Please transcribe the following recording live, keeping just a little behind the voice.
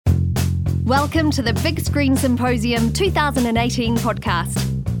Welcome to the Big Screen Symposium 2018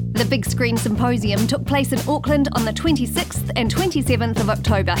 podcast. The Big Screen Symposium took place in Auckland on the 26th and 27th of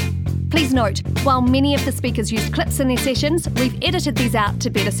October. Please note, while many of the speakers used clips in their sessions, we've edited these out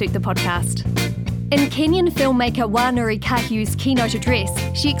to better suit the podcast. In Kenyan filmmaker Wanuri Kahiu's keynote address,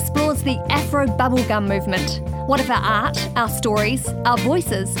 she explores the Afro bubblegum movement. What if our art, our stories, our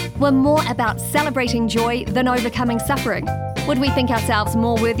voices were more about celebrating joy than overcoming suffering? Would we think ourselves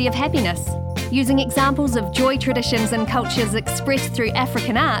more worthy of happiness? Using examples of joy traditions and cultures expressed through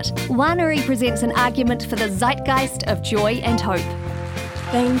African art, Wanuri presents an argument for the zeitgeist of joy and hope.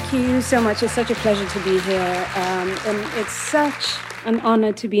 Thank you so much. It's such a pleasure to be here. And it's such an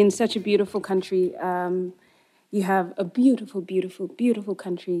honor to be in such a beautiful country. You have a beautiful, beautiful, beautiful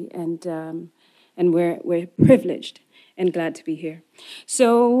country, and we're privileged and glad to be here.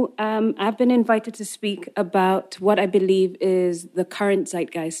 So I've been invited to speak about what I believe is the current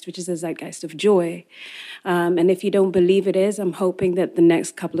zeitgeist, which is a zeitgeist of joy. And if you don't believe it is, I'm hoping that the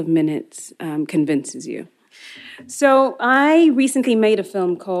next couple of minutes convinces you. So I recently made a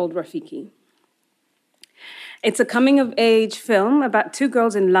film called Rafiki. It's a coming-of-age film about two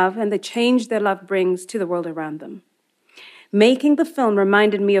girls in love and the change their love brings to the world around them. Making the film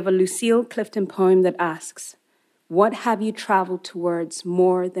reminded me of a Lucille Clifton poem that asks, "What have you traveled towards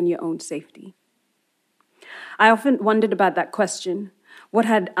more than your own safety?" I often wondered about that question. What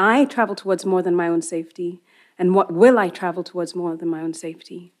had I traveled towards more than my own safety? And what will I travel towards more than my own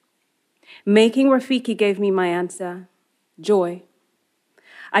safety? Making Rafiki gave me my answer: joy.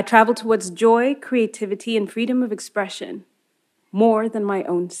 I traveled towards joy, creativity, and freedom of expression more than my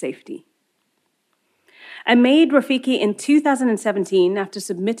own safety. I made Rafiki in 2017 after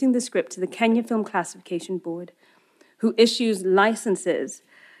submitting the script to the Kenya Film Classification Board, who issues licenses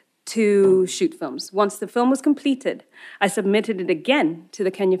to shoot films. Once the film was completed, I submitted it again to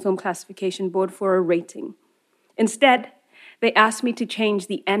the Kenya Film Classification Board for a rating. Instead, they asked me to change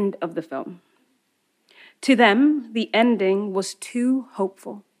the end of the film. To them, the ending was too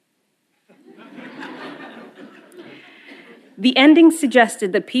hopeful. The ending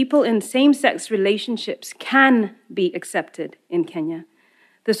suggested that people in same-sex relationships can be accepted in Kenya.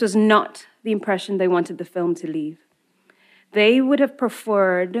 This was not the impression they wanted the film to leave. They would have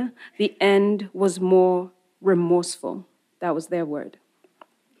preferred the end was more remorseful. That was their word.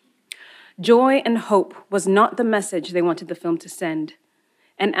 Joy and hope was not the message they wanted the film to send,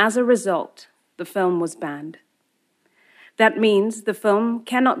 and as a result, the film was banned. That means the film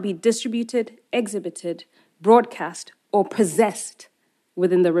cannot be distributed, exhibited, broadcast, or possessed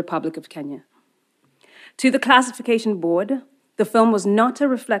within the Republic of Kenya. To the Classification Board, the film was not a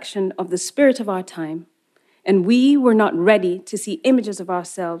reflection of the spirit of our time, and we were not ready to see images of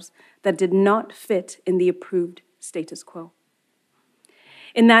ourselves that did not fit in the approved status quo.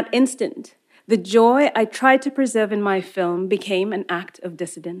 In that instant, the joy I tried to preserve in my film became an act of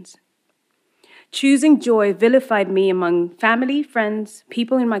dissidence. Choosing joy vilified me among family, friends,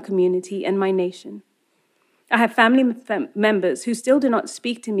 people in my community, and my nation. I have family members who still do not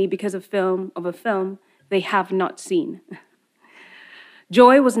speak to me because of a film they have not seen.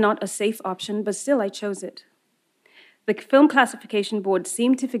 Joy was not a safe option, but still I chose it. The Film Classification Board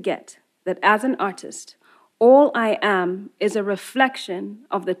seemed to forget that as an artist, all I am is a reflection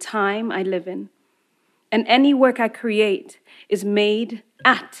of the time I live in, and any work I create is made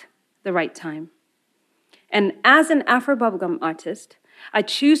at the right time. And as an Afro bubblegum artist, I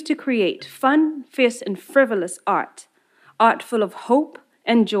choose to create fun, fierce, and frivolous art full of hope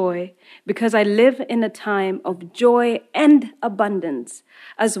and joy, because I live in a time of joy and abundance,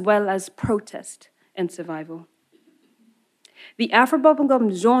 as well as protest and survival. The Afro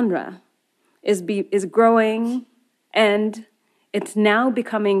bubblegum genre is growing, and it's now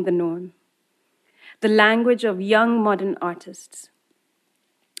becoming the norm, the language of young modern artists.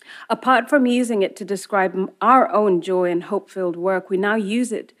 Apart from using it to describe our own joy and hope-filled work, we now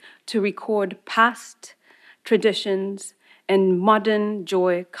use it to record past traditions and modern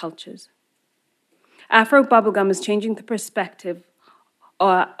joy cultures. Afro bubblegum is changing the perspective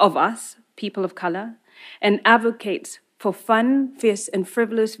of us, people of color, and advocates for fun, fierce, and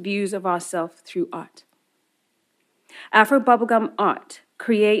frivolous views of ourselves through art. Afro bubblegum art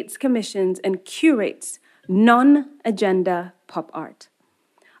creates, commissions, and curates non-agenda pop art.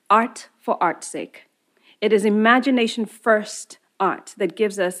 Art for art's sake. It is imagination-first art that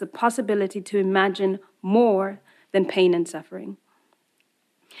gives us the possibility to imagine more than pain and suffering.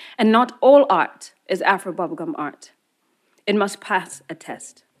 And not all art is Afro bubblegum art. It must pass a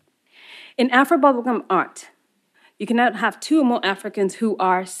test. In Afro bubblegum art, you cannot have two or more Africans who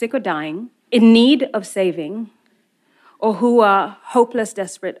are sick or dying, in need of saving, or who are hopeless,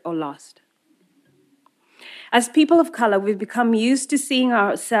 desperate, or lost. As people of color, we've become used to seeing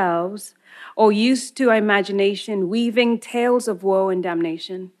ourselves or used to our imagination weaving tales of woe and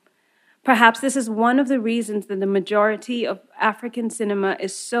damnation. Perhaps this is one of the reasons that the majority of African cinema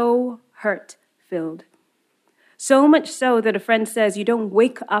is so hurt-filled. So much so that a friend says you don't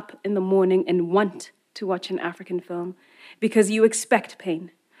wake up in the morning and want to watch an African film because you expect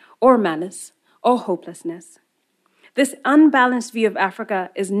pain or malice or hopelessness. This unbalanced view of Africa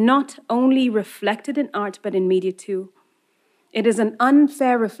is not only reflected in art, but in media too. It is an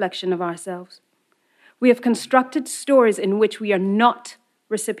unfair reflection of ourselves. We have constructed stories in which we are not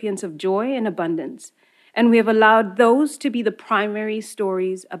recipients of joy and abundance, and we have allowed those to be the primary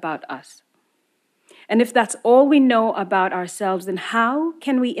stories about us. And if that's all we know about ourselves, then how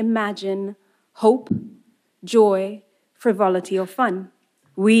can we imagine hope, joy, frivolity, or fun?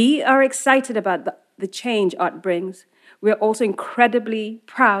 We are excited about the change art brings. We are also incredibly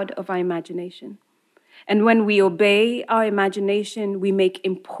proud of our imagination. And when we obey our imagination, we make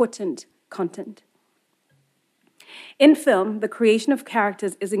important content. In film, the creation of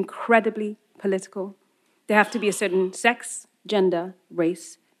characters is incredibly political. There have to be a certain sex, gender,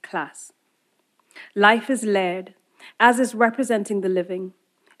 race, class. Life is layered, as is representing the living,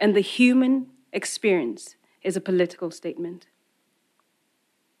 and the human experience is a political statement.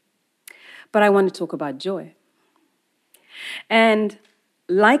 But I want to talk about joy. And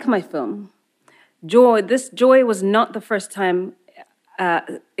like my film, this joy was not the first time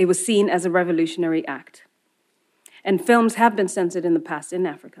it was seen as a revolutionary act. And films have been censored in the past in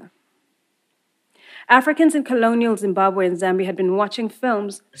Africa. Africans in colonial Zimbabwe and Zambia had been watching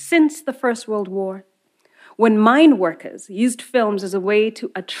films since the First World War, when mine workers used films as a way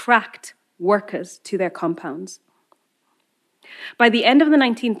to attract workers to their compounds. By the end of the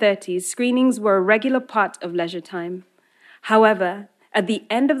 1930s, screenings were a regular part of leisure time. However, at the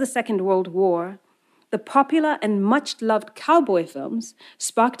end of the Second World War, the popular and much-loved cowboy films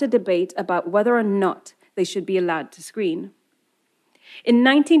sparked a debate about whether or not they should be allowed to screen. In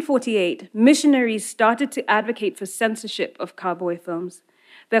 1948, missionaries started to advocate for censorship of cowboy films.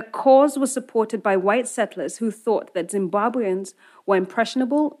 Their cause was supported by white settlers who thought that Zimbabweans were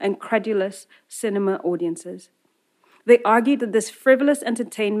impressionable and credulous cinema audiences. They argued that this frivolous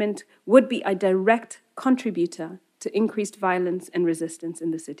entertainment would be a direct contributor to increased violence and resistance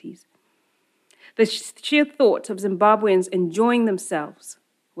in the cities. The sheer thought of Zimbabweans enjoying themselves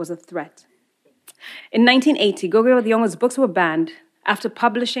was a threat. In 1980, Gogo Odiongo's books were banned after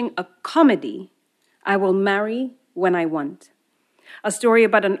publishing a comedy, I Will Marry When I Want, a story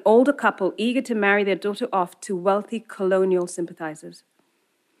about an older couple eager to marry their daughter off to wealthy colonial sympathizers.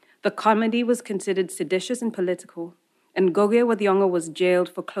 The comedy was considered seditious and political, and Gogo Odiongo was jailed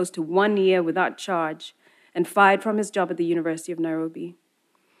for close to 1 year without charge and fired from his job at the University of Nairobi.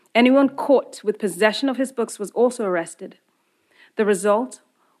 Anyone caught with possession of his books was also arrested. The result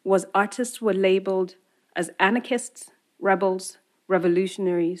was artists were labeled as anarchists, rebels,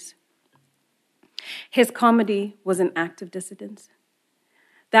 revolutionaries. His comedy was an act of dissidence.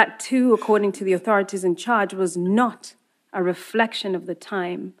 That too, according to the authorities in charge, was not a reflection of the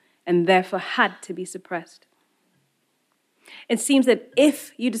time and therefore had to be suppressed. It seems that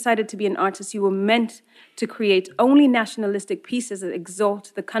if you decided to be an artist, you were meant to create only nationalistic pieces that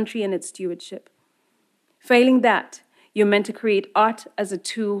exalt the country and its stewardship. Failing that, you're meant to create art as a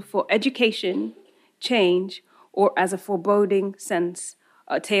tool for education, change, or as a foreboding sense,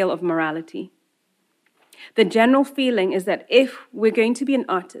 a tale of morality. The general feeling is that if we're going to be an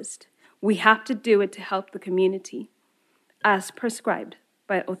artist, we have to do it to help the community, as prescribed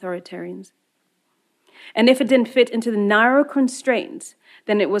by authoritarians. And if it didn't fit into the narrow constraints,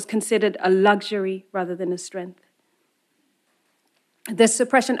 then it was considered a luxury rather than a strength. This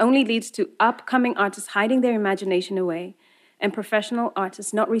suppression only leads to upcoming artists hiding their imagination away and professional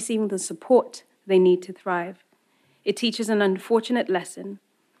artists not receiving the support they need to thrive. It teaches an unfortunate lesson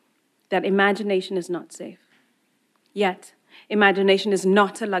that imagination is not safe. Yet, imagination is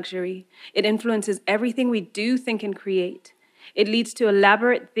not a luxury. It influences everything we do, think, and create. It leads to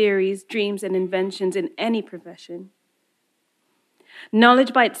elaborate theories, dreams, and inventions in any profession.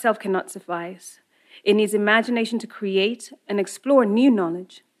 Knowledge by itself cannot suffice. It needs imagination to create and explore new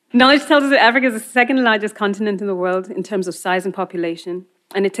knowledge. Knowledge tells us that Africa is the second largest continent in the world in terms of size and population,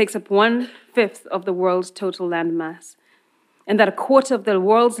 and it takes up 1/5 of the world's total land mass, and that 1/4 of the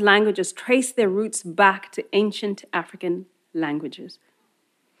world's languages trace their roots back to ancient African languages.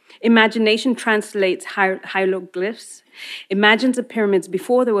 Imagination translates hieroglyphs, imagines the pyramids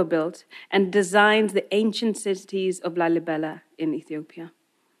before they were built, and designs the ancient cities of Lalibela in Ethiopia.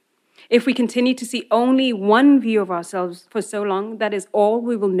 If we continue to see only one view of ourselves for so long, that is all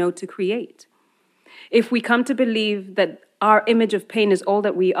we will know to create. If we come to believe that our image of pain is all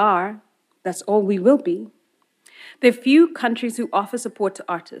that we are, that's all we will be. There are few countries who offer support to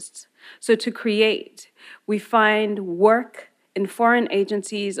artists. So to create, we find work in foreign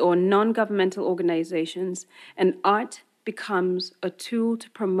agencies or non-governmental organizations, and art becomes a tool to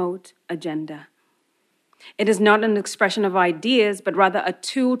promote agenda. It is not an expression of ideas, but rather a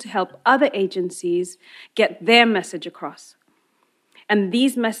tool to help other agencies get their message across. And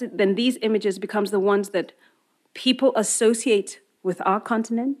then these images becomes the ones that people associate with our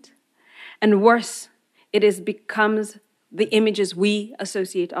continent, and worse, becomes the images we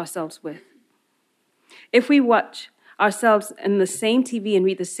associate ourselves with. If we watch ourselves in the same TV and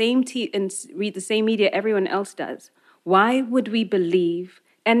read the same media everyone else does, why would we believe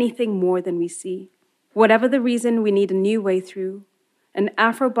anything more than we see? Whatever the reason, we need a new way through. An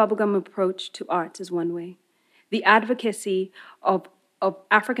Afro bubblegum approach to art is one way. The advocacy of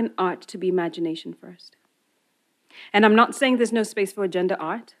African art to be imagination first. And I'm not saying there's no space for agenda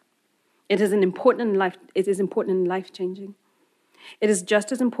art. It is important and life-changing. It is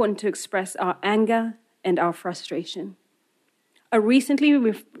just as important to express our anger and our frustration. A recently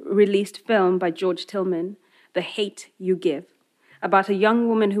released film by George Tillman, The Hate You Give, about a young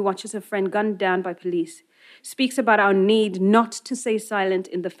woman who watches her friend gunned down by police, speaks about our need not to stay silent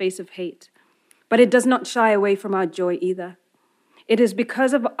in the face of hate. But it does not shy away from our joy either. It is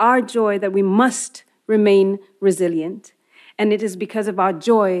because of our joy that we must remain resilient. And it is because of our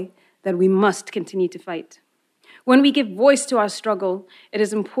joy that we must continue to fight. When we give voice to our struggle, it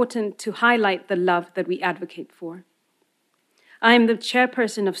is important to highlight the love that we advocate for. I am the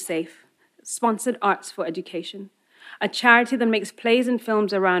chairperson of SAFE, Sponsored Arts for Education, a charity that makes plays and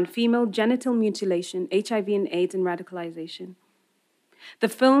films around female genital mutilation, HIV and AIDS, and radicalization. The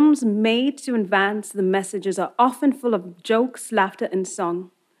films made to advance the messages are often full of jokes, laughter, and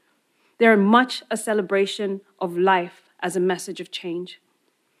song. They are much a celebration of life as a message of change.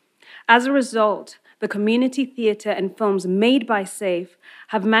 As a result, the community theater and films made by SAFE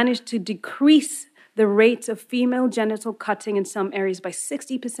have managed to decrease the rate of female genital cutting in some areas by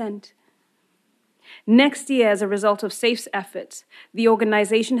 60%. Next year, as a result of SAFE's efforts, the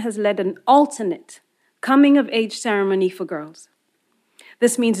organization has led an alternate coming-of-age ceremony for girls.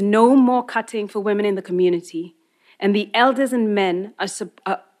 This means no more cutting for women in the community, and the elders and men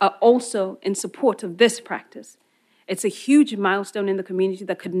are also in support of this practice. It's a huge milestone in the community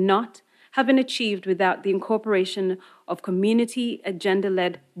that could not have been achieved without the incorporation of community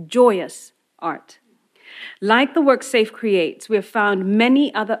agenda-led joyous art. Like the work SAFE creates, we have found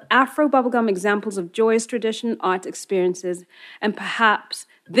many other Afro bubblegum examples of joyous tradition art experiences, and perhaps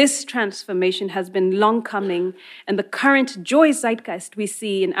this transformation has been long coming, and the current joy zeitgeist we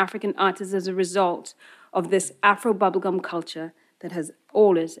see in African art is as a result of this Afro bubblegum culture that has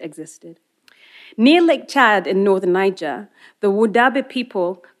always existed. Near Lake Chad in northern Niger, the Wodaabe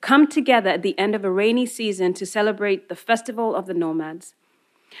people come together at the end of a rainy season to celebrate the Festival of the Nomads.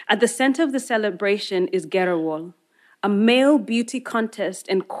 At the center of the celebration is Gerewol, a male beauty contest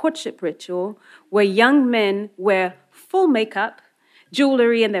and courtship ritual where young men wear full makeup,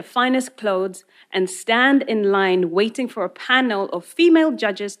 jewelry, and their finest clothes and stand in line waiting for a panel of female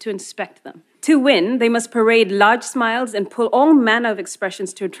judges to inspect them. To win, they must parade large smiles and pull all manner of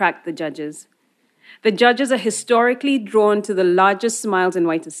expressions to attract the judges. The judges are historically drawn to the largest smiles and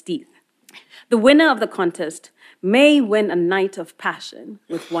whitest teeth. The winner of the contest may win a night of passion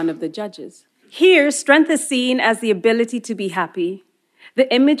with one of the judges. Here, strength is seen as the ability to be happy.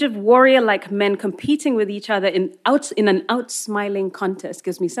 The image of warrior-like men competing with each other in an outsmiling contest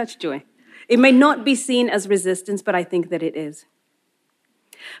gives me such joy. It may not be seen as resistance, but I think that it is.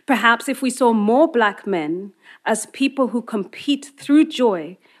 Perhaps if we saw more Black men as people who compete through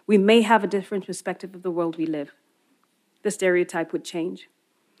joy, we may have a different perspective of the world we live. The stereotype would change.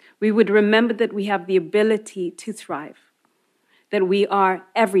 We would remember that we have the ability to thrive, that we are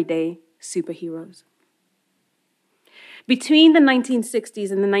everyday superheroes. Between the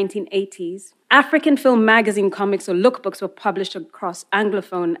 1960s and the 1980s, African film magazine comics or lookbooks were published across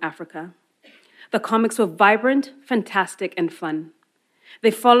Anglophone Africa. The comics were vibrant, fantastic, and fun.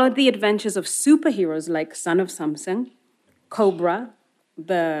 They followed the adventures of superheroes like Son of Samson, Cobra,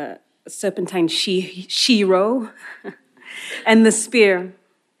 the serpentine Shiro, and the Spear.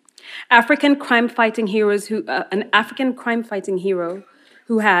 An African crime-fighting hero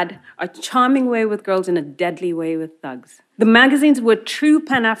who had a charming way with girls and a deadly way with thugs. The magazines were true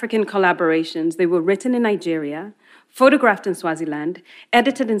Pan-African collaborations. They were written in Nigeria, photographed in Swaziland,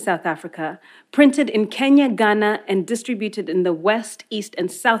 edited in South Africa, printed in Kenya, Ghana, and distributed in the West, East,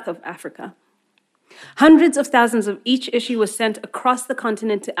 and South of Africa. Hundreds of thousands of each issue was sent across the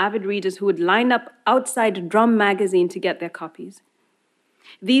continent to avid readers who would line up outside Drum magazine to get their copies.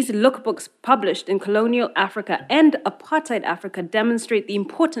 These lookbooks published in colonial Africa and apartheid Africa demonstrate the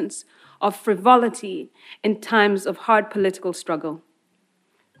importance of frivolity in times of hard political struggle.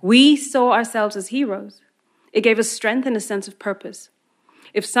 We saw ourselves as heroes. It gave us strength and a sense of purpose.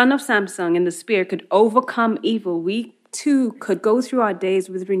 If Son of Samsung and the Spear could overcome evil, we too could go through our days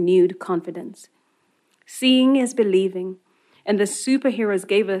with renewed confidence. Seeing is believing, and the superheroes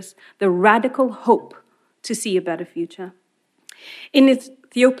gave us the radical hope to see a better future. In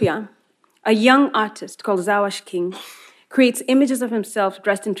Ethiopia, a young artist called Zawash King creates images of himself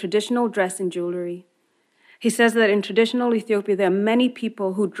dressed in traditional dress and jewelry. He says that in traditional Ethiopia, there are many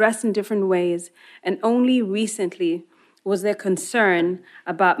people who dress in different ways, and only recently was there concern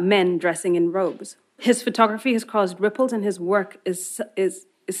about men dressing in robes. His photography has caused ripples, and his work is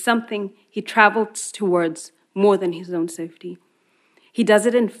something he travels towards more than his own safety. He does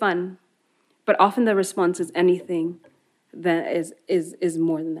it in fun, but often the response is anything that is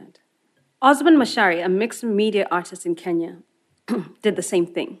more than that. Osman Mashari, a mixed media artist in Kenya, did the same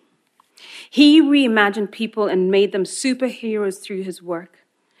thing. He reimagined people and made them superheroes through his work.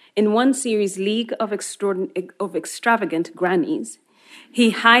 In one series, League of Extravagant Grannies,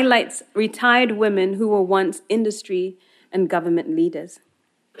 he highlights retired women who were once industry and government leaders.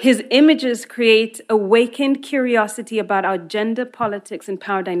 His images create awakened curiosity about our gender politics and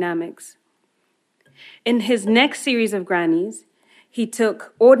power dynamics. In his next series of Grannies, he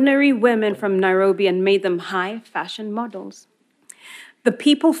took ordinary women from Nairobi and made them high fashion models. The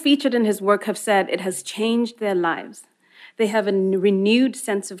people featured in his work have said it has changed their lives. They have a renewed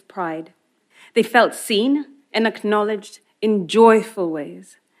sense of pride. They felt seen and acknowledged in joyful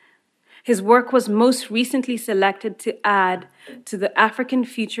ways. His work was most recently selected to add to the African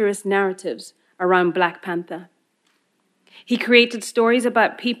futurist narratives around Black Panther. He created stories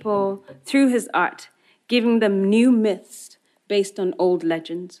about people through his art, giving them new myths based on old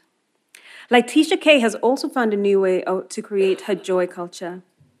legends. Letitia Kay has also found a new way to create her joy culture.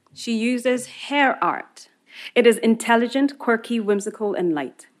 She uses hair art. It is intelligent, quirky, whimsical, and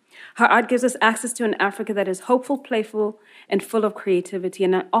light. Her art gives us access to an Africa that is hopeful, playful, and full of creativity.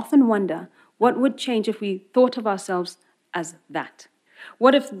 And I often wonder what would change if we thought of ourselves as that.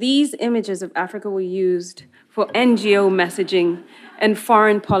 What if these images of Africa were used for NGO messaging and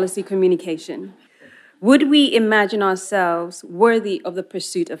foreign policy communication? Would we imagine ourselves worthy of the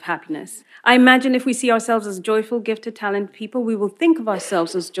pursuit of happiness? I imagine if we see ourselves as joyful, gifted, talented people, we will think of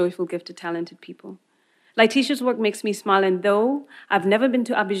ourselves as joyful, gifted, talented people. Letitia's work makes me smile, and though I've never been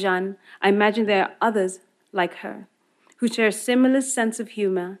to Abidjan, I imagine there are others like her who share a similar sense of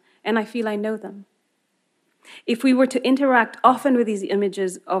humor, and I feel I know them. If we were to interact often with these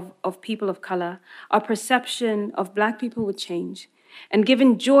images of people of color, our perception of Black people would change. And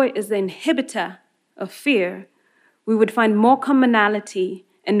given joy is the inhibitor of fear, we would find more commonality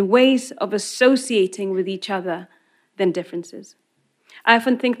and ways of associating with each other than differences. I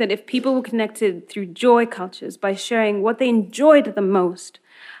often think that if people were connected through joy cultures by sharing what they enjoyed the most,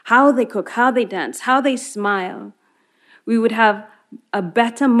 how they cook, how they dance, how they smile, we would have a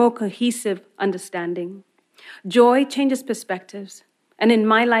better, more cohesive understanding. Joy changes perspectives. And in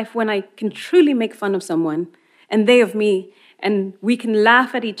my life, when I can truly make fun of someone and they of me, and we can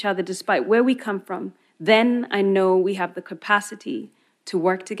laugh at each other despite where we come from, then I know we have the capacity to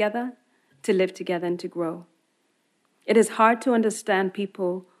work together, to live together, and to grow. It is hard to understand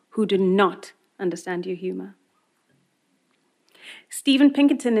people who do not understand your humor. Steven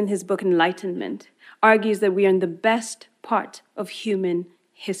Pinkerton, in his book Enlightenment, argues that we are in the best part of human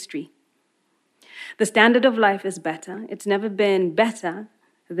history. The standard of life is better. It's never been better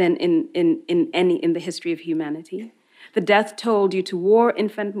than in the history of humanity. The death toll due to war,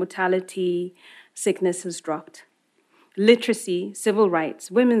 infant mortality, sickness has dropped. Literacy, civil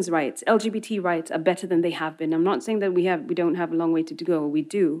rights, women's rights, LGBT rights are better than they have been. I'm not saying that we don't have a long way to go. We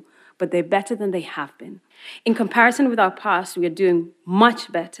do, but they're better than they have been. In comparison with our past, we are doing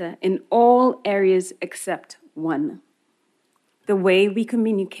much better in all areas except one: the way we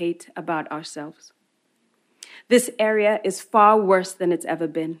communicate about ourselves. This area is far worse than it's ever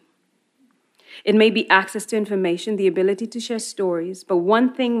been. It may be access to information, the ability to share stories, but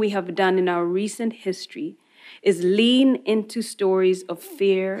one thing we have done in our recent history is lean into stories of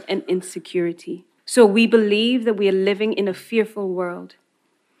fear and insecurity. So we believe that we are living in a fearful world.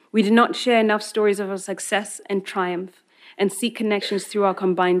 We do not share enough stories of our success and triumph and seek connections through our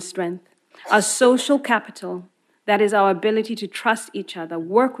combined strength. Our social capital, that is our ability to trust each other,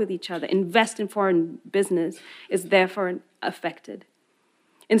 work with each other, invest in foreign business, is therefore affected.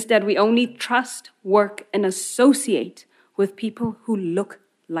 Instead, we only trust, work, and associate with people who look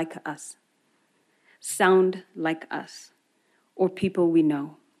like us, sound like us, or people we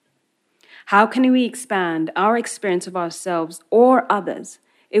know. How can we expand our experience of ourselves or others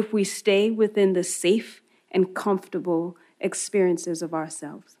if we stay within the safe and comfortable experiences of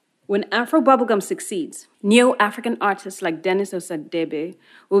ourselves? When Afro Bubblegum succeeds, neo-African artists like Dennis Osadebe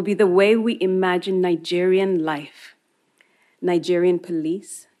will be the way we imagine Nigerian life, Nigerian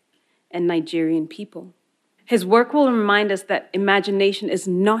police, and Nigerian people. His work will remind us that imagination is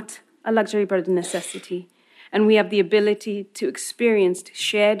not a luxury but a necessity, and we have the ability to experience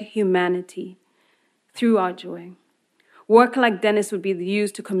shared humanity through our joy. Work like Dennis would be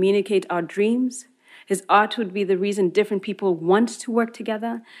used to communicate our dreams. His art would be the reason different people want to work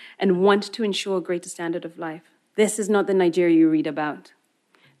together and want to ensure a greater standard of life. This is not the Nigeria you read about.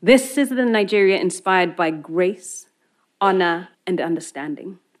 This is the Nigeria inspired by grace, honor, and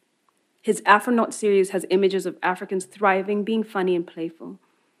understanding. His Afronaut series has images of Africans thriving, being funny and playful.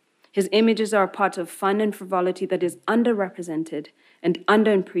 His images are a part of fun and frivolity that is underrepresented and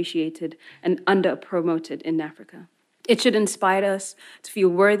underappreciated and underpromoted in Africa. It should inspire us to feel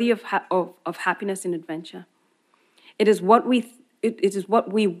worthy of happiness and adventure. It is what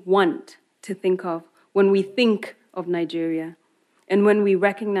we want to think of when we think of Nigeria, and when we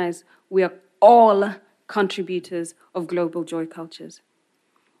recognize we are all contributors of global joy cultures.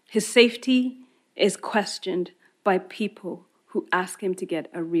 His safety is questioned by people who ask him to get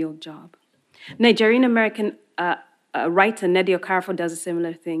a real job. Nigerian-American writer Nnedi Okorafor does a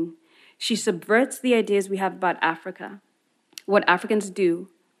similar thing. She subverts the ideas we have about Africa, what Africans do,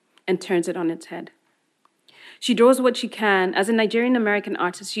 and turns it on its head. She draws what she can. As a Nigerian-American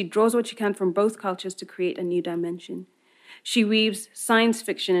artist, she draws what she can from both cultures to create a new dimension. She weaves science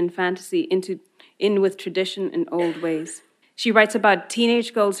fiction and fantasy in with tradition and old ways. She writes about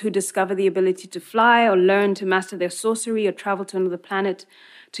teenage girls who discover the ability to fly or learn to master their sorcery or travel to another planet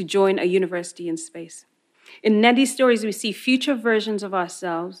to join a university in space. In Nnedi's stories, we see future versions of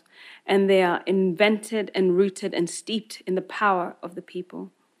ourselves, and they are invented and rooted and steeped in the power of the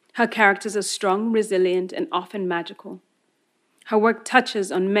people. Her characters are strong, resilient, and often magical. Her work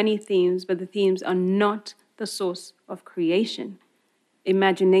touches on many themes, but the themes are not the source of creation.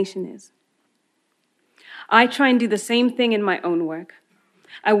 Imagination is. I try and do the same thing in my own work.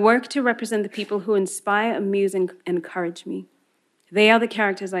 I work to represent the people who inspire, amuse, and encourage me. They are the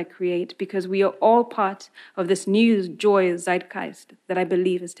characters I create because we are all part of this new joy zeitgeist that I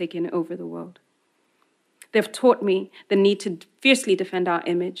believe has taken over the world. They've taught me the need to fiercely defend our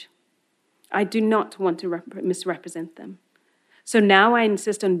image. I do not want to misrepresent them. So now I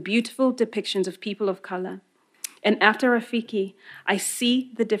insist on beautiful depictions of people of color. And after Rafiki, I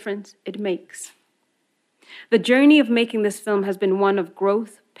see the difference it makes. The journey of making this film has been one of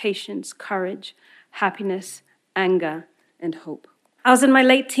growth, patience, courage, happiness, anger, and hope. I was in my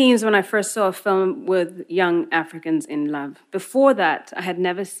late teens when I first saw a film with young Africans in love. Before that, I had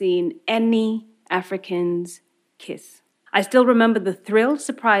never seen any Africans kiss. I still remember the thrill,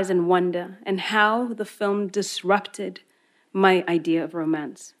 surprise, and wonder, and how the film disrupted my idea of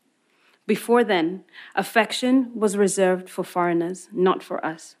romance. Before then, affection was reserved for foreigners, not for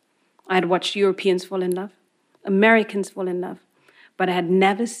us. I had watched Europeans fall in love, Americans fall in love, but I had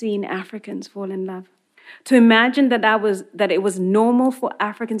never seen Africans fall in love. To imagine that it was normal for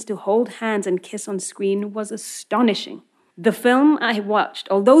Africans to hold hands and kiss on screen was astonishing. The film I watched,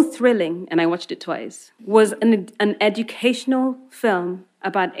 although thrilling, and I watched it twice, was an educational film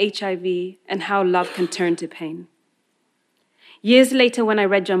about HIV and how love can turn to pain. Years later, when I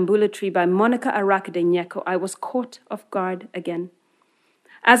read Jambula Tree by Monica Arakade Nyeko, I was caught off guard again.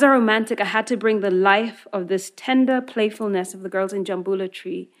 As a romantic, I had to bring the life of this tender playfulness of the girls in Jambula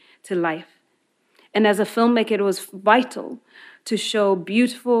Tree to life. And as a filmmaker, it was vital to show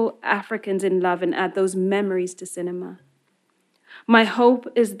beautiful Africans in love and add those memories to cinema. My hope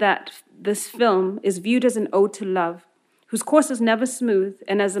is that this film is viewed as an ode to love, whose course is never smooth,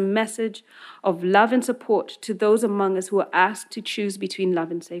 and as a message of love and support to those among us who are asked to choose between love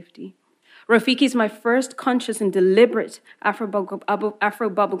and safety. Rafiki is my first conscious and deliberate Afro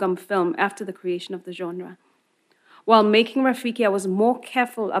bubblegum film after the creation of the genre. While making Rafiki, I was more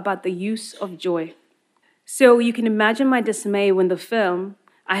careful about the use of joy. So you can imagine my dismay when the film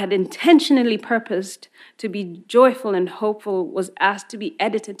I had intentionally purposed to be joyful and hopeful was asked to be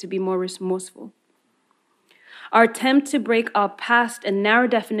edited to be more remorseful. Our attempt to break our past and narrow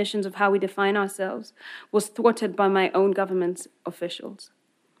definitions of how we define ourselves was thwarted by my own government's officials.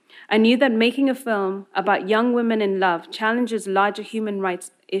 I knew that making a film about young women in love challenges larger human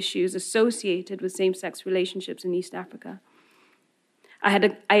rights issues associated with same-sex relationships in East Africa.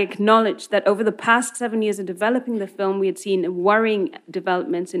 I acknowledged that over the past 7 years of developing the film, we had seen worrying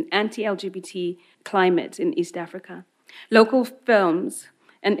developments in anti-LGBT climate in East Africa. Local films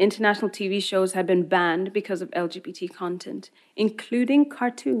and international TV shows had been banned because of LGBT content, including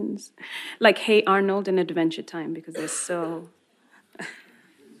cartoons like Hey Arnold and Adventure Time, because they're so...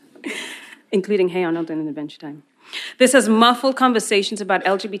 including Hey Arnold and Adventure Time. This has muffled conversations about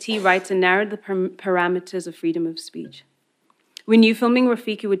LGBT rights and narrowed the parameters of freedom of speech. We knew filming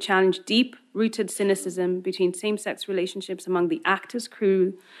Rafiki would challenge deep-rooted cynicism between same-sex relationships among the actors,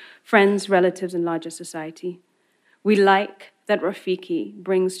 crew, friends, relatives, and larger society. We like that Rafiki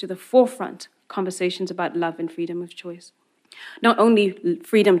brings to the forefront conversations about love and freedom of choice. Not only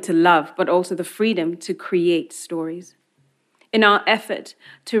freedom to love, but also the freedom to create stories. In our effort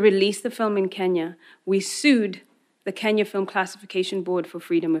to release the film in Kenya, we sued the Kenya Film Classification Board for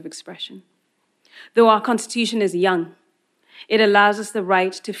freedom of expression. Though our constitution is young, it allows us the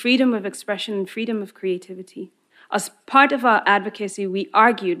right to freedom of expression and freedom of creativity. As part of our advocacy, we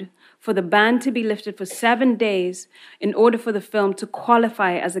argued for the ban to be lifted for 7 days in order for the film to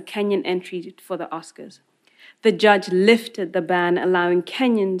qualify as a Kenyan entry for the Oscars. The judge lifted the ban, allowing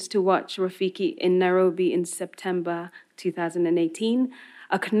Kenyans to watch Rafiki in Nairobi in September 2018,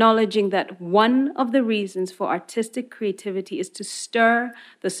 acknowledging that one of the reasons for artistic creativity is to stir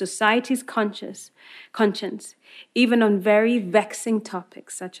the society's conscience, even on very vexing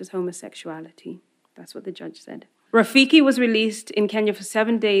topics such as homosexuality. That's what the judge said. Rafiki was released in Kenya for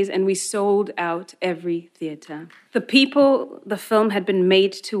 7 days, and we sold out every theatre. The people the film had been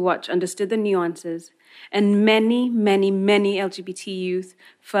made to watch understood the nuances, and many, many, many LGBT youth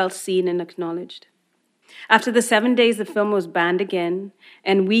felt seen and acknowledged. After the 7 days, the film was banned again,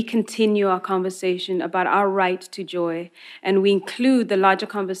 and we continue our conversation about our right to joy, and we include the larger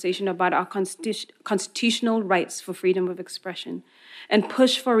conversation about our constitutional rights for freedom of expression, and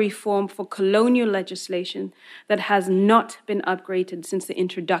push for reform for colonial legislation that has not been upgraded since the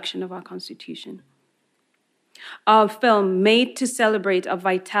introduction of our constitution. Our film, made to celebrate our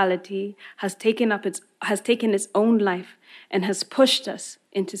vitality, has taken its own life and has pushed us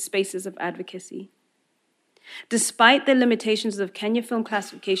into spaces of advocacy. Despite the limitations of Kenya Film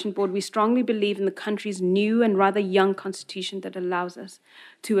Classification Board, we strongly believe in the country's new and rather young constitution that allows us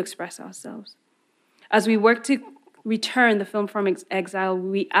to express ourselves. As we work to return the film from exile,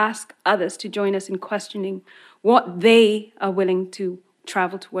 we ask others to join us in questioning what they are willing to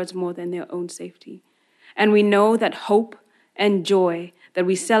travel towards more than their own safety. And we know that hope and joy that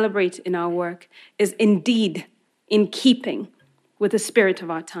we celebrate in our work is indeed in keeping with the spirit of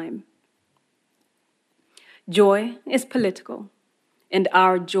our time. Joy is political, and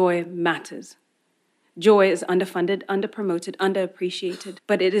our joy matters. Joy is underfunded, underpromoted, underappreciated,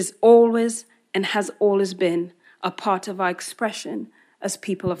 but it is always and has always been a part of our expression as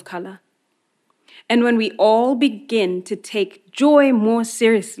people of color. And when we all begin to take joy more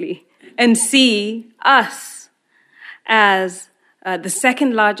seriously and see us as the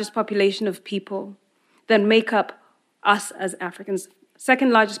second largest population of people that make up us as Africans,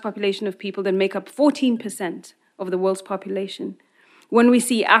 second largest population of people that make up 14% of the world's population. When we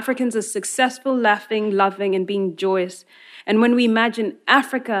see Africans as successful, laughing, loving, and being joyous, and when we imagine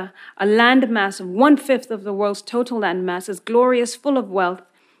Africa, a landmass of 1/5 of the world's total landmass, as glorious, full of wealth,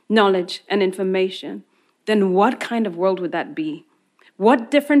 knowledge, and information, then what kind of world would that be?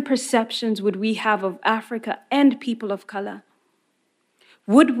 What different perceptions would we have of Africa and people of color?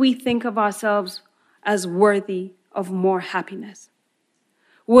 Would we think of ourselves as worthy of more happiness?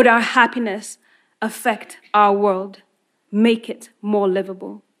 Would our happiness affect our world, make it more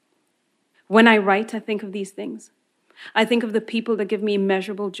livable? When I write, I think of these things. I think of the people that give me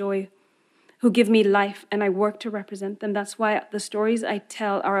immeasurable joy, who give me life, and I work to represent them. That's why the stories I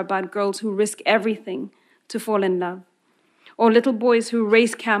tell are about girls who risk everything to fall in love, or little boys who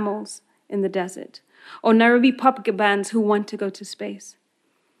race camels in the desert, or Nairobi pop bands who want to go to space.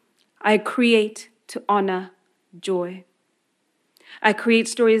 I create to honor joy. I create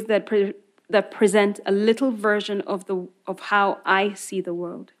stories that present a little version of how I see the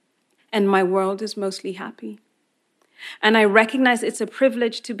world. And my world is mostly happy. And I recognize it's a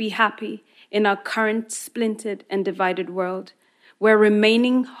privilege to be happy in our current splintered and divided world, where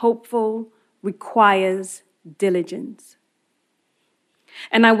remaining hopeful requires diligence.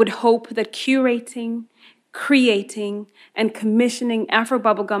 And I would hope that curating, creating, and commissioning Afro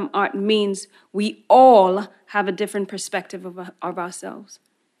bubblegum art means we all have a different perspective of ourselves.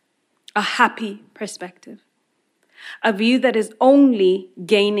 A happy perspective. A view that is only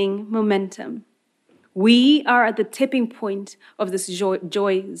gaining momentum. We are at the tipping point of this joy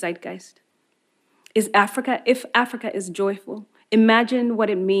zeitgeist. If Africa is joyful, Imagine what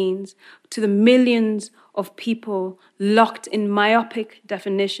it means to the millions of people locked in myopic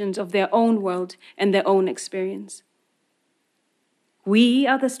definitions of their own world and their own experience. We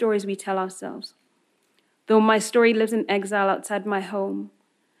are the stories we tell ourselves. Though my story lives in exile outside my home,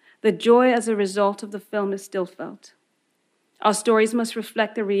 the joy as a result of the film is still felt. Our stories must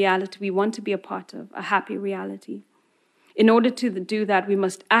reflect the reality we want to be a part of, a happy reality. In order to do that, we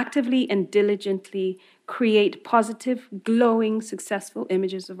must actively and diligently create positive, glowing, successful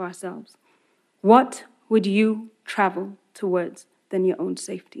images of ourselves. What would you travel towards than your own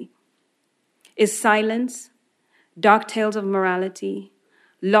safety? Is silence, dark tales of morality,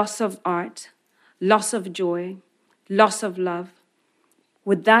 loss of art, loss of joy, loss of love,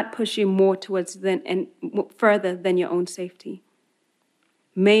 would that push you more towards and further than your own safety?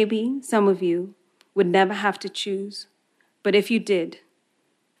 Maybe some of you would never have to choose, but if you did,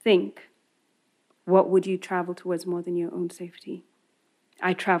 think, what would you travel towards more than your own safety?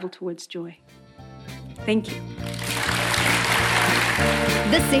 I travel towards joy. Thank you.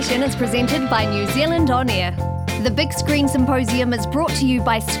 This session is presented by New Zealand On Air. The Big Screen Symposium is brought to you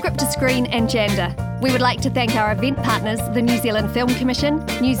by Script to Screen and Janda. We would like to thank our event partners, the New Zealand Film Commission,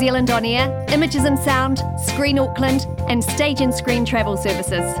 New Zealand On Air, Images and Sound, Screen Auckland, and Stage and Screen Travel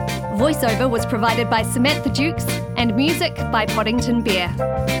Services. Voiceover was provided by Samantha Dukes and music by Poddington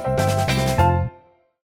Bear.